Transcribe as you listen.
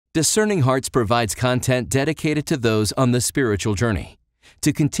Discerning Hearts provides content dedicated to those on the spiritual journey.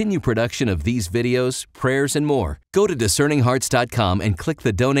 To continue production of these videos, prayers, and more, go to discerninghearts.com and click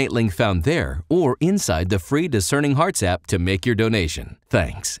the donate link found there or inside the free Discerning Hearts app to make your donation.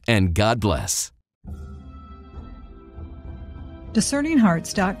 Thanks, and God bless.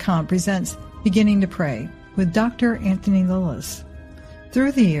 DiscerningHearts.com presents Beginning to Pray with Dr. Anthony Lilles.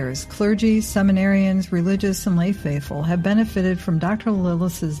 Through the years, clergy, seminarians, religious, and lay faithful have benefited from Dr.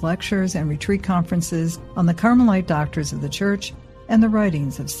 Lilles' lectures and retreat conferences on the Carmelite Doctors of the Church and the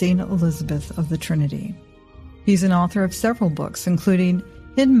writings of St. Elisabeth of the Trinity. He's an author of several books, including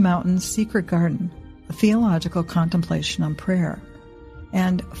Hidden Mountain's Secret Garden, a theological contemplation on prayer,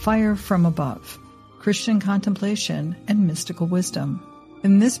 and Fire from Above, Christian Contemplation and Mystical Wisdom.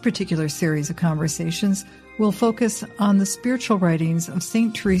 In this particular series of conversations, we'll focus on the spiritual writings of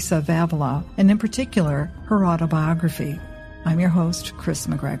St. Teresa of Avila, and in particular, her autobiography. I'm your host, Kris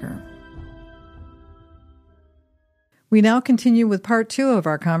McGregor. We now continue with part 2 of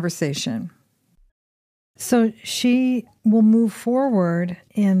our conversation. So she will move forward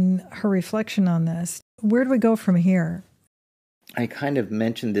in her reflection on this. Where do we go from here? I kind of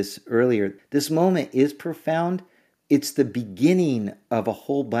mentioned this earlier. This moment is profound. It's the beginning of a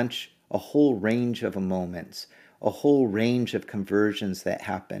whole range of moments, a whole range of conversions that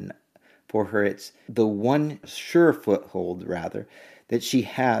happen for her. It's the one sure foothold, rather, that she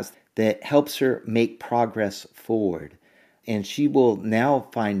has that helps her make progress forward. And she will now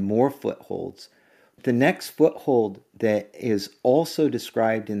find more footholds. The next foothold that is also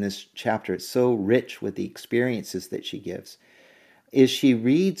described in this chapter, it's so rich with the experiences that she gives, is she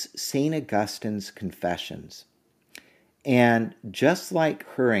reads St. Augustine's Confessions. And just like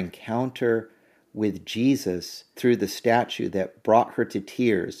her encounter with Jesus through the statue that brought her to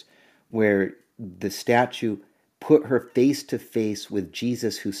tears, where the statue put her face to face with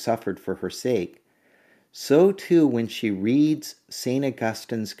Jesus who suffered for her sake, so too when she reads St.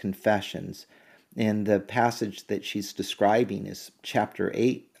 Augustine's Confessions, and the passage that she's describing is chapter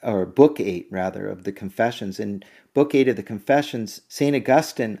 8, or book 8 rather, of the Confessions. In book 8 of the Confessions, St.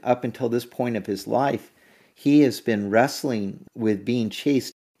 Augustine, up until this point of his life, he has been wrestling with being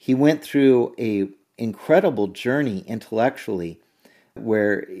chaste. He went through an incredible journey intellectually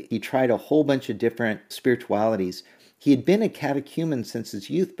where he tried a whole bunch of different spiritualities. He had been a catechumen since his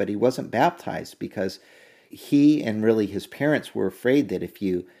youth, but he wasn't baptized because he and really his parents were afraid that if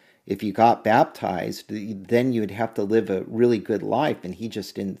you got baptized, then you'd have to live a really good life, and he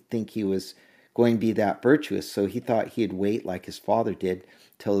just didn't think he was going to be that virtuous. So he thought he'd wait like his father did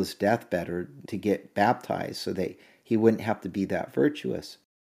till his deathbed to get baptized so that he wouldn't have to be that virtuous.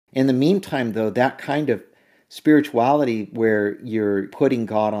 In the meantime, though, that kind of spirituality where you're putting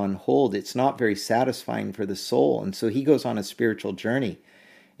God on hold, it's not very satisfying for the soul. And so he goes on a spiritual journey,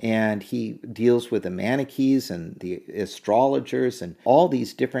 and he deals with the Manichees and the astrologers and all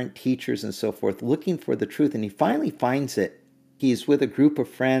these different teachers and so forth, looking for the truth. And he finally finds it. He's with a group of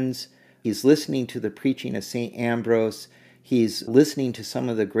friends. He's listening to the preaching of St. Ambrose. He's listening to some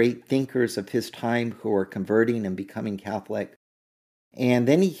of the great thinkers of his time who are converting and becoming Catholic. And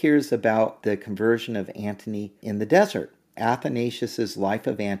then he hears about the conversion of Antony in the desert. Athanasius' Life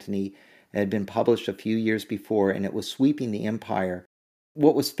of Antony had been published a few years before, and it was sweeping the empire.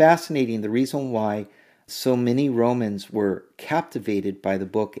 What was fascinating, the reason why so many Romans were captivated by the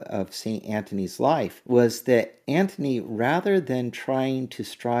book of St. Antony's life, was that Antony, rather than trying to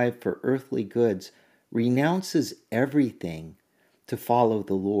strive for earthly goods, renounces everything to follow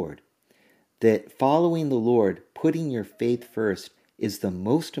the Lord. That following the Lord, putting your faith first, is the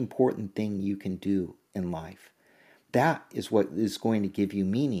most important thing you can do in life. That is what is going to give you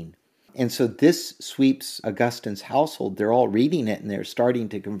meaning. And so this sweeps Augustine's household. They're all reading it and they're starting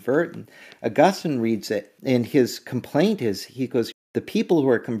to convert. And Augustine reads it, and his complaint is, he goes, the people who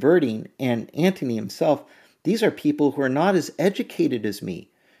are converting, and Antony himself, these are people who are not as educated as me.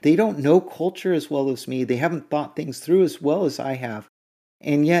 They don't know culture as well as me. They haven't thought things through as well as I have.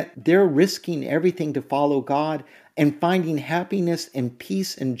 And yet they're risking everything to follow God and finding happiness and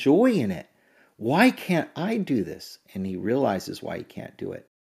peace and joy in it. Why can't I do this? And he realizes why he can't do it.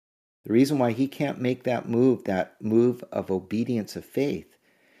 The reason why he can't make that move of obedience of faith,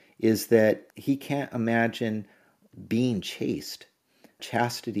 is that he can't imagine being chaste.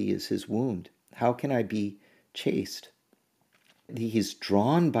 Chastity is his wound. How can I be chaste? He's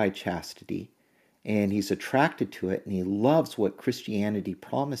drawn by chastity, and he's attracted to it, and he loves what Christianity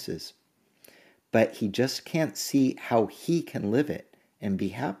promises. But he just can't see how he can live it and be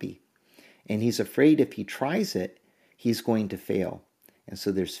happy. And he's afraid if he tries it, he's going to fail. And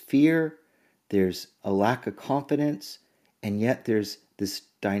so there's fear, there's a lack of confidence, and yet there's this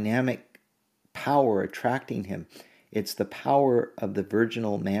dynamic power attracting him. It's the power of the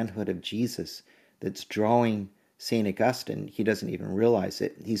virginal manhood of Jesus that's drawing St. Augustine. He doesn't even realize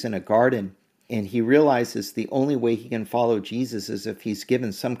it. He's in a garden, and he realizes the only way he can follow Jesus is if he's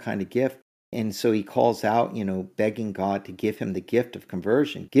given some kind of gift. And so he calls out, begging God to give him the gift of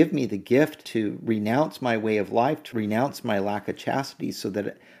conversion. Give me the gift to renounce my way of life, to renounce my lack of chastity so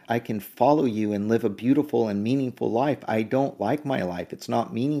that I can follow you and live a beautiful and meaningful life. I don't like my life. It's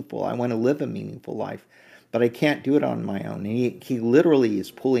not meaningful. I want to live a meaningful life, but I can't do it on my own. And he literally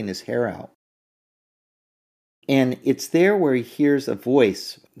is pulling his hair out. And it's there where he hears a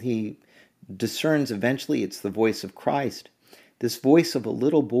voice. He discerns eventually it's the voice of Christ, this voice of a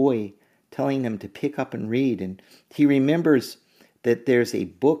little boy telling him to pick up and read. And he remembers that there's a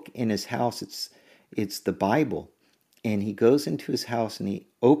book in his house. It's the Bible. And he goes into his house and he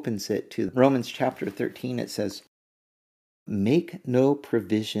opens it to Romans chapter 13. It says, "Make no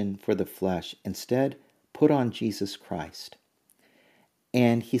provision for the flesh. Instead, put on Jesus Christ."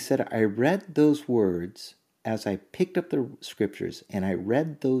 And he said, I read those words as I picked up the scriptures and I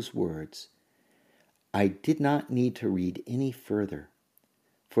read those words. I did not need to read any further,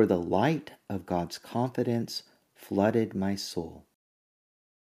 for the light of God's confidence flooded my soul.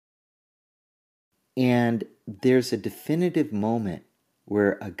 And there's a definitive moment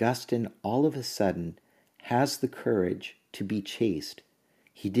where Augustine all of a sudden has the courage to be chaste.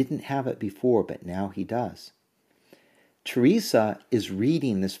 He didn't have it before, but now he does. Teresa is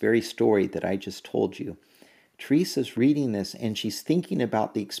reading this very story that I just told you. Teresa's reading this and she's thinking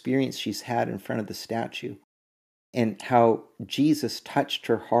about the experience she's had in front of the statue and how Jesus touched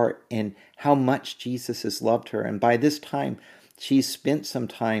her heart and how much Jesus has loved her. And by this time, she's spent some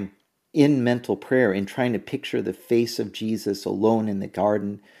time in mental prayer and trying to picture the face of Jesus alone in the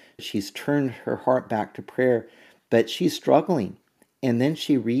garden. She's turned her heart back to prayer, but she's struggling. And then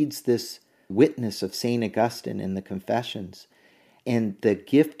she reads this witness of St. Augustine in the Confessions. And the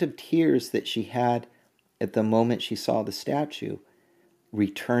gift of tears that she had at the moment she saw the statue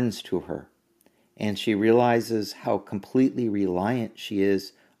returns to her. And she realizes how completely reliant she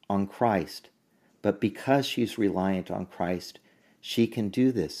is on Christ. But because she's reliant on Christ, she can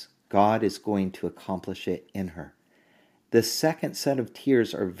do this. God is going to accomplish it in her. The second set of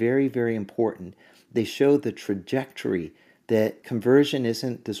tears are very, very important. They show the trajectory that conversion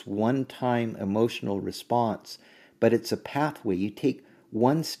isn't this one-time emotional response, but it's a pathway. You take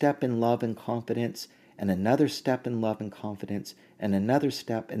one step in love and confidence, and another step in love and confidence, and another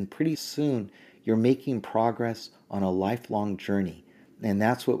step, and pretty soon you're making progress on a lifelong journey. And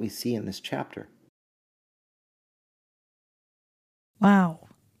that's what we see in this chapter. Wow,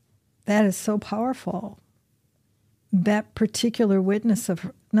 that is so powerful. That particular witness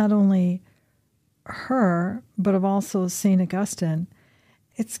of not only her, but of also St. Augustine,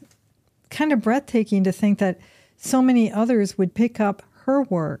 it's kind of breathtaking to think that so many others would pick up her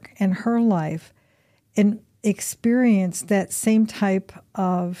work and her life and experience that same type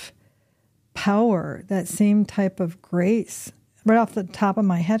of power, that same type of grace. Right off the top of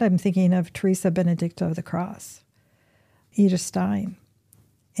my head, I'm thinking of Teresa Benedicta of the Cross, Edith Stein,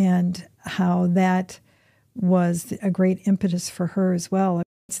 and how that was a great impetus for her as well.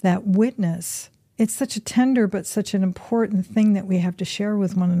 It's that witness. It's such a tender but such an important thing that we have to share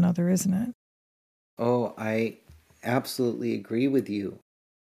with one another, isn't it? Oh, I absolutely agree with you.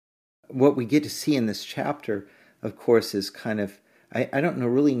 What we get to see in this chapter, of course, is kind of, I don't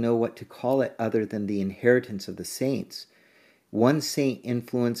really know what to call it other than the inheritance of the saints. One saint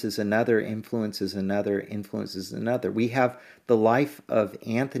influences another, influences another, influences another. We have the life of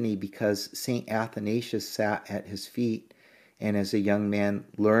Anthony because St. Athanasius sat at his feet and as a young man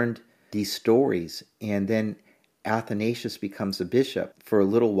learned these stories. And then Athanasius becomes a bishop. For a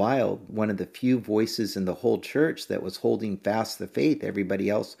little while, one of the few voices in the whole church that was holding fast the faith. Everybody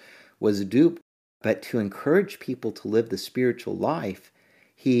else was duped. But to encourage people to live the spiritual life,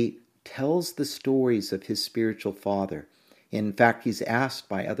 he tells the stories of his spiritual father. In fact, he's asked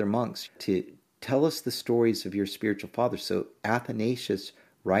by other monks to tell us the stories of your spiritual father. So Athanasius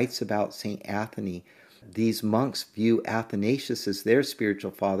writes about St. Anthony. These monks view Athanasius as their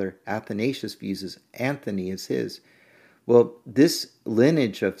spiritual father. Athanasius views Anthony as his. Well, this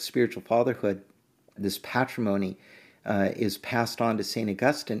lineage of spiritual fatherhood, this patrimony, is passed on to St.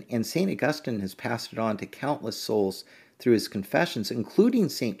 Augustine, and St. Augustine has passed it on to countless souls through his confessions, including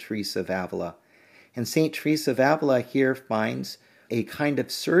St. Teresa of Avila. And St. Teresa of Avila here finds a kind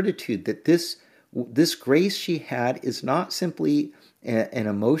of certitude that this grace she had is not simply an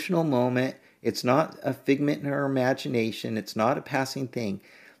emotional moment. It's not a figment in her imagination. It's not a passing thing.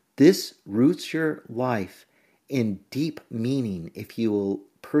 This roots your life in deep meaning if you will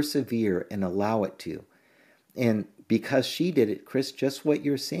persevere and allow it to. And because she did it, Kris, just what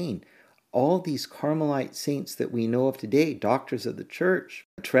you're saying, all these Carmelite saints that we know of today, doctors of the church,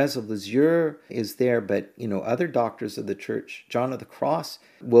 Teresa of Lisieux is there, but other doctors of the church, John of the Cross,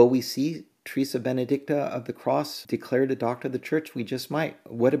 will we see Teresa Benedicta of the Cross declared a doctor of the church? We just might.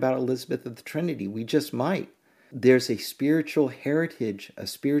 What about Elisabeth of the Trinity? We just might. There's a spiritual heritage, a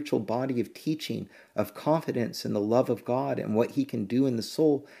spiritual body of teaching, of confidence in the love of God and what He can do in the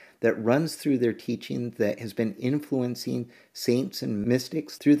soul that runs through their teaching, that has been influencing saints and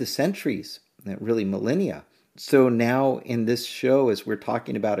mystics through the centuries, really millennia. So now in this show, as we're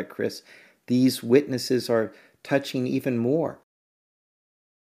talking about it, Kris, these witnesses are touching even more.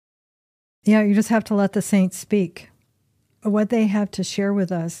 Yeah, you just have to let the saints speak. What they have to share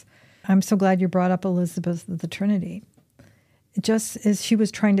with us. I'm so glad you brought up Elisabeth of the Trinity. Just as she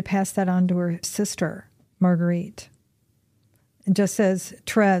was trying to pass that on to her sister, Marguerite. Just as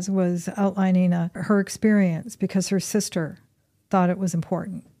Therese was outlining her experience because her sister thought it was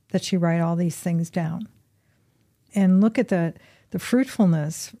important that she write all these things down. And look at the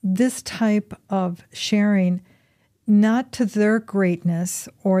fruitfulness, this type of sharing, not to their greatness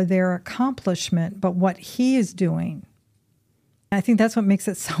or their accomplishment, but what He is doing. I think that's what makes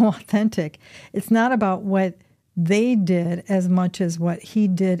it so authentic. It's not about what they did as much as what He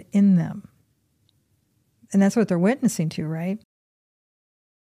did in them. And that's what they're witnessing to, right?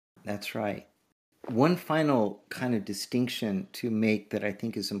 That's right. One final kind of distinction to make that I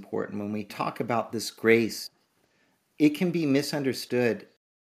think is important when we talk about this grace, it can be misunderstood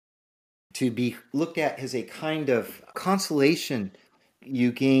to be looked at as a kind of consolation.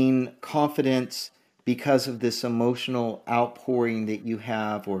 You gain confidence because of this emotional outpouring that you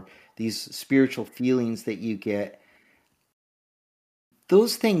have or these spiritual feelings that you get.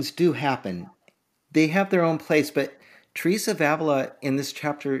 Those things do happen. They have their own place, but Teresa of Avila in this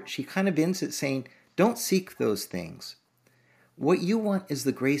chapter, she kind of ends it saying, don't seek those things. What you want is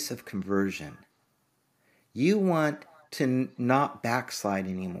the grace of conversion. You want to not backslide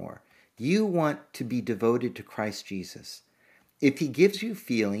anymore. You want to be devoted to Christ Jesus. If He gives you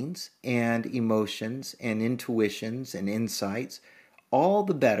feelings and emotions and intuitions and insights, all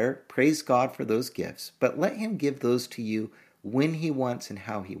the better. Praise God for those gifts. But let Him give those to you when He wants and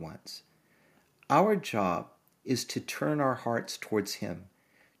how He wants. Our job is to turn our hearts towards Him,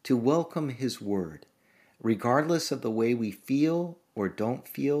 to welcome His Word, regardless of the way we feel or don't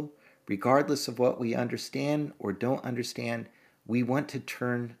feel, regardless of what we understand or don't understand, we want to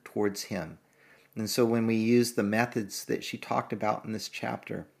turn towards Him. And so when we use the methods that she talked about in this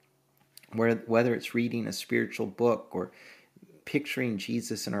chapter, whether it's reading a spiritual book or picturing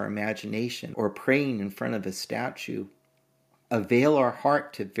Jesus in our imagination or praying in front of a statue, avail our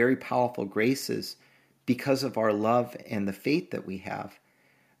heart to very powerful graces because of our love and the faith that we have.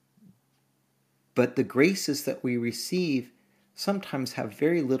 But the graces that we receive sometimes have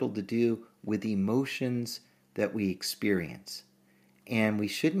very little to do with the emotions that we experience. And we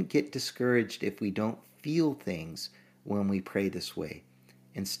shouldn't get discouraged if we don't feel things when we pray this way.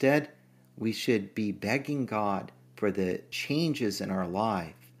 Instead, we should be begging God for the changes in our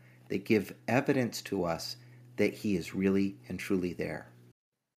life that give evidence to us that He is really and truly there.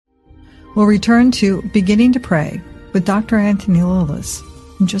 We'll return to Beginning to Pray with Dr. Anthony Lilles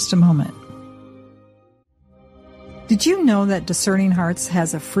in just a moment. Did you know that Discerning Hearts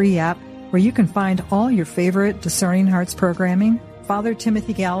has a free app where you can find all your favorite Discerning Hearts programming? Father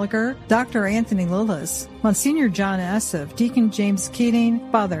Timothy Gallagher, Dr. Anthony Lilles, Monsignor John Esseff, Deacon James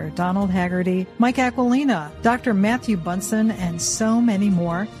Keating, Father Donald Haggerty, Mike Aquilina, Dr. Matthew Bunson, and so many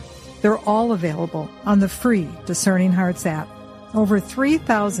more. They're all available on the free Discerning Hearts app. Over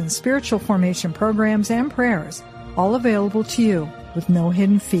 3,000 spiritual formation programs and prayers, all available to you with no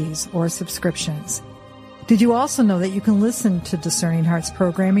hidden fees or subscriptions. Did you also know that you can listen to Discerning Hearts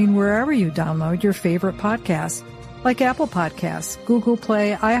programming wherever you download your favorite podcasts, like Apple Podcasts, Google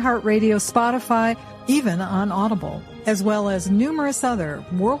Play, iHeartRadio, Spotify, even on Audible, as well as numerous other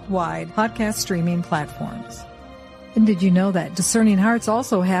worldwide podcast streaming platforms. And did you know that Discerning Hearts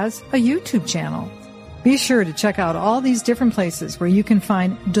also has a YouTube channel? Be sure to check out all these different places where you can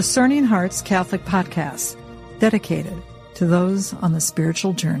find Discerning Hearts Catholic podcasts dedicated to those on the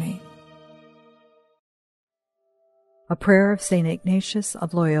spiritual journey. A prayer of St. Ignatius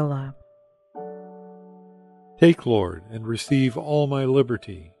of Loyola. Take, Lord, and receive all my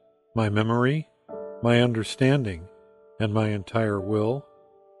liberty, my memory, my understanding, and my entire will,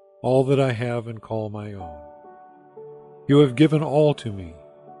 all that I have and call my own. You have given all to me.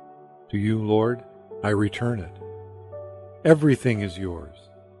 To you, Lord, I return it. Everything is yours.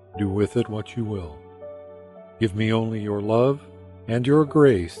 Do with it what you will. Give me only your love, and your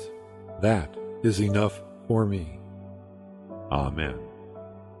grace, that is enough for me. Amen.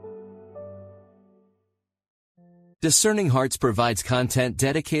 Discerning Hearts provides content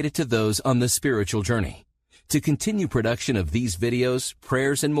dedicated to those on the spiritual journey. To continue production of these videos,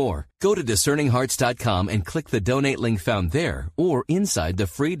 prayers, and more, go to discerninghearts.com and click the donate link found there or inside the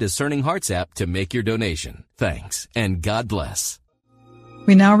free Discerning Hearts app to make your donation. Thanks, and God bless.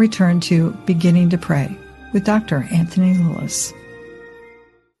 We now return to Beginning to Pray with Dr. Anthony Lilles.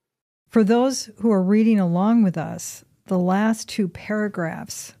 For those who are reading along with us, the last two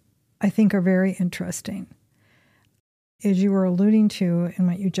paragraphs I think are very interesting. As you were alluding to in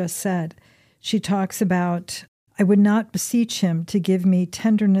what you just said, she talks about, I would not beseech him to give me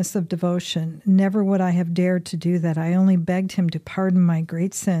tenderness of devotion. Never would I have dared to do that. I only begged him to pardon my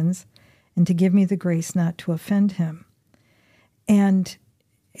great sins and to give me the grace not to offend him. And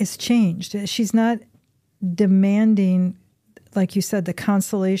it's changed. She's not demanding, like you said, the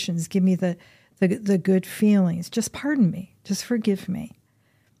consolations, give me the good feelings. Just pardon me. Just forgive me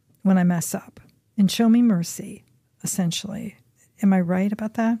when I mess up and show me mercy, essentially. Am I right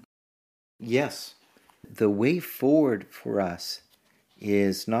about that? Yes. The way forward for us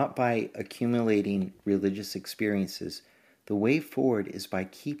is not by accumulating religious experiences. The way forward is by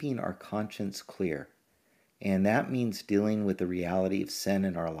keeping our conscience clear. And that means dealing with the reality of sin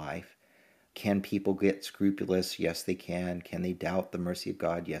in our life. Can people get scrupulous? Yes, they can. Can they doubt the mercy of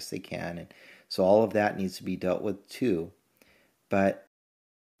God? Yes, they can. And so all of that needs to be dealt with too. But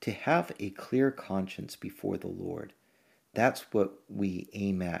to have a clear conscience before the Lord, that's what we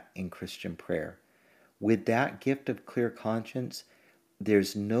aim at in Christian prayer. With that gift of clear conscience,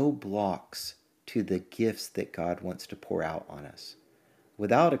 there's no blocks to the gifts that God wants to pour out on us.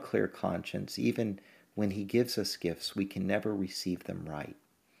 Without a clear conscience, even when He gives us gifts, we can never receive them right.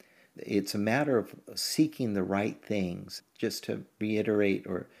 It's a matter of seeking the right things. Just to reiterate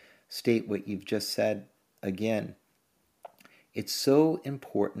or state what you've just said again, it's so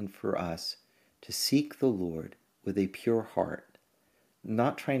important for us to seek the Lord with a pure heart,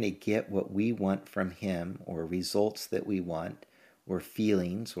 not trying to get what we want from Him or results that we want or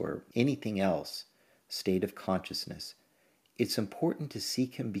feelings or anything else, state of consciousness. It's important to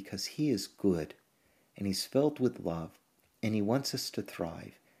seek Him because He is good and He's filled with love and He wants us to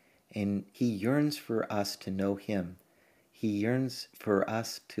thrive and He yearns for us to know Him. He yearns for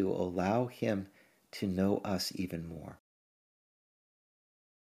us to allow Him to know us even more.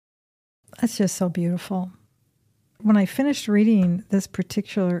 That's just so beautiful. When I finished reading this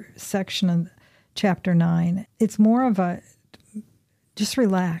particular section of chapter 9, it's more of a, just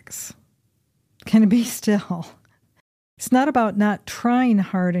relax, kind of be still. It's not about not trying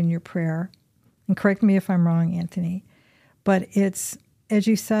hard in your prayer, and correct me if I'm wrong, Anthony, but it's, as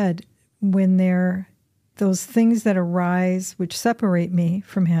you said, when those things that arise which separate me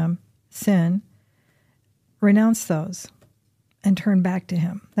from Him, sin, renounce those. And turn back to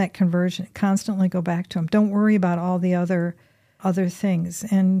Him, that conversion. Constantly go back to Him. Don't worry about all the other things.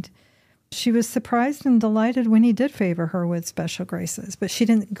 And she was surprised and delighted when He did favor her with special graces, but she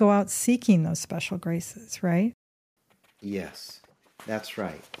didn't go out seeking those special graces, right? Yes, that's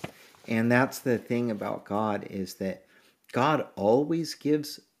right. And that's the thing about God, is that God always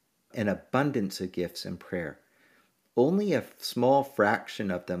gives an abundance of gifts in prayer. Only a small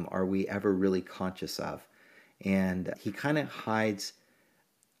fraction of them are we ever really conscious of. And He kind of hides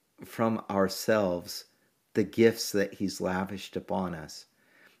from ourselves the gifts that He's lavished upon us.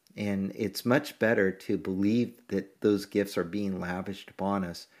 And it's much better to believe that those gifts are being lavished upon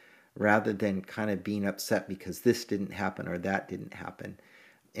us rather than kind of being upset because this didn't happen or that didn't happen.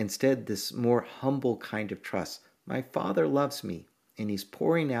 Instead, this more humble kind of trust. My Father loves me, and He's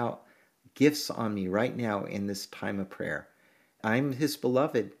pouring out gifts on me right now in this time of prayer. I'm His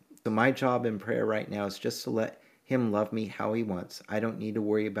beloved. So my job in prayer right now is just to let Him love me how He wants. I don't need to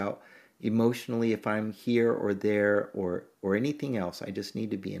worry about emotionally if I'm here or there or anything else. I just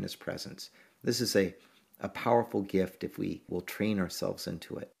need to be in His presence. This is a powerful gift if we will train ourselves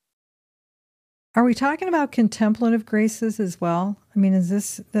into it. Are we talking about contemplative graces as well? I mean, is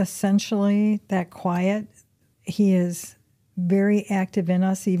this essentially that quiet? He is very active in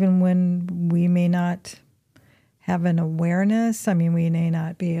us even when we may not have an awareness. I mean, we may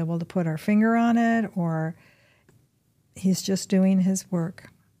not be able to put our finger on it, or He's just doing His work.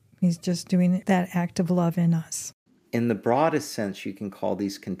 He's just doing that act of love in us. In the broadest sense, you can call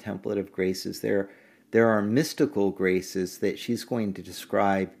these contemplative graces. There are mystical graces that she's going to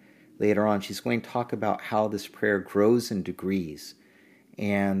describe later on. She's going to talk about how this prayer grows in degrees.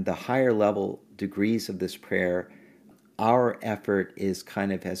 And the higher level degrees of this prayer, our effort is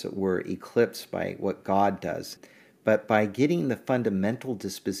kind of, as it were, eclipsed by what God does. But by getting the fundamental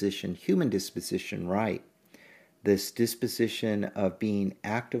disposition, human disposition, right, this disposition of being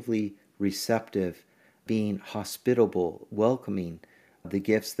actively receptive, being hospitable, welcoming the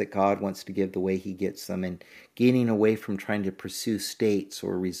gifts that God wants to give the way He gets them, and getting away from trying to pursue states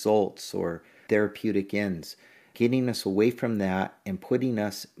or results or therapeutic ends, getting us away from that and putting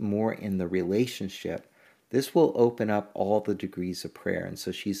us more in the relationship, this will open up all the degrees of prayer. And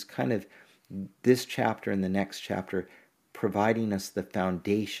so she's kind of, this chapter and the next chapter, providing us the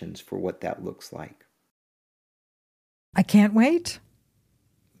foundations for what that looks like. I can't wait,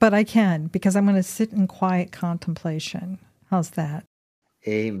 but I can, because I'm going to sit in quiet contemplation. How's that?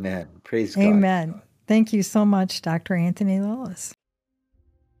 Amen. Praise God. Amen. Thank you so much, Dr. Anthony Lilles.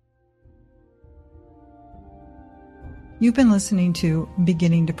 You've been listening to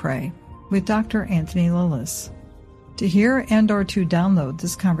Beginning to Pray with Dr. Anthony Lilles. To hear and or to download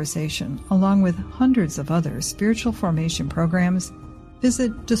this conversation, along with hundreds of other spiritual formation programs,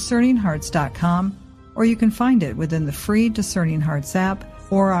 visit discerninghearts.com, or you can find it within the free Discerning Hearts app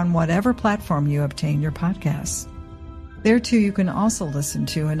or on whatever platform you obtain your podcasts. There, too, you can also listen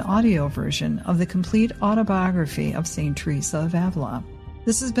to an audio version of the complete autobiography of St. Teresa of Avila.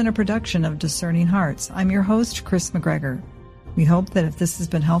 This has been a production of Discerning Hearts. I'm your host, Kris McGregor. We hope that if this has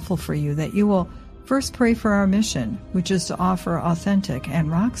been helpful for you, that you will first pray for our mission, which is to offer authentic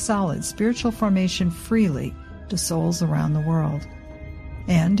and rock-solid spiritual formation freely to souls around the world.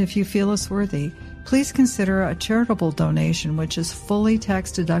 And if you feel us worthy, please consider a charitable donation which is fully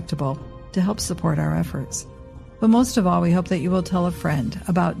tax-deductible to help support our efforts. But most of all, we hope that you will tell a friend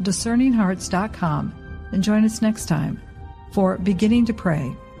about discerninghearts.com and join us next time for Beginning to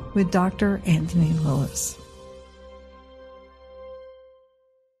Pray with Dr. Anthony Lilles.